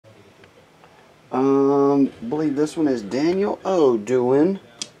Believe this one is Daniel O doing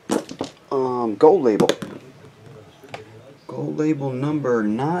gold label. Gold label number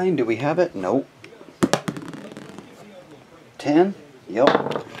 9. Do we have it? Nope. 10? Yep.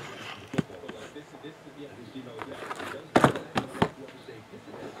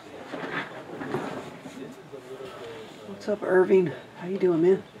 What's up, Irving? How you doing,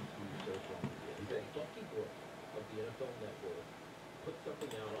 man?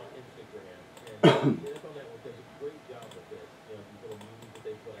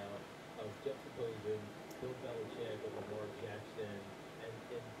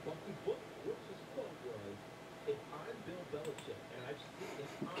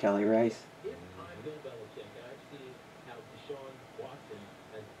 Kelly Rice.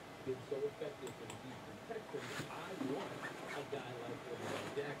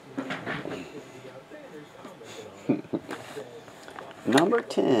 Number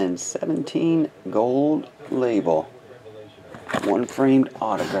 10, 17 gold label. One framed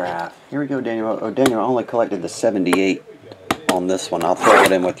autograph. Here we go, Daniel. Oh, Daniel, I only collected the 78 on this one. I'll throw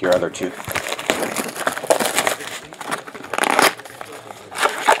it in with your other two.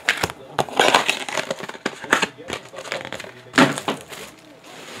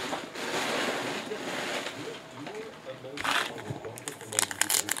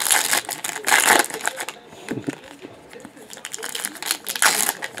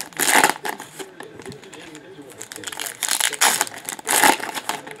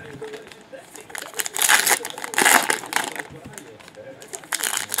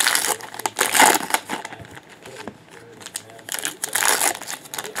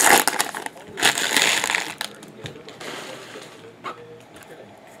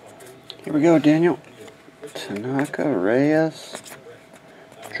 Here we go, Daniel. Tanaka Reyes,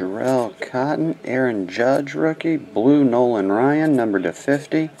 Jarrell Cotton, Aaron Judge rookie, blue Nolan Ryan, numbered to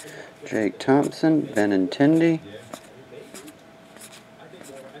 50, Jake Thompson, Benintendi,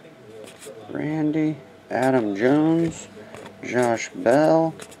 Randy, Adam Jones, Josh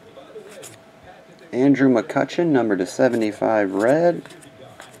Bell, Andrew McCutcheon, numbered to 75 red,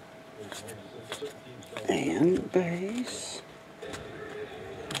 and base.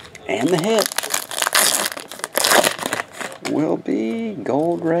 And the hit will be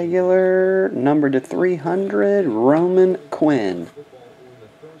gold regular, numbered to 300, Roman Quinn.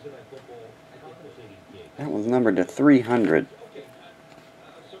 That was numbered to 300.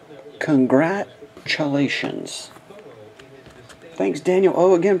 Congratulations. Thanks, Daniel.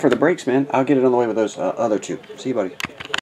 Oh, again for the breaks, man. I'll get it on the way with those other two. See you, buddy.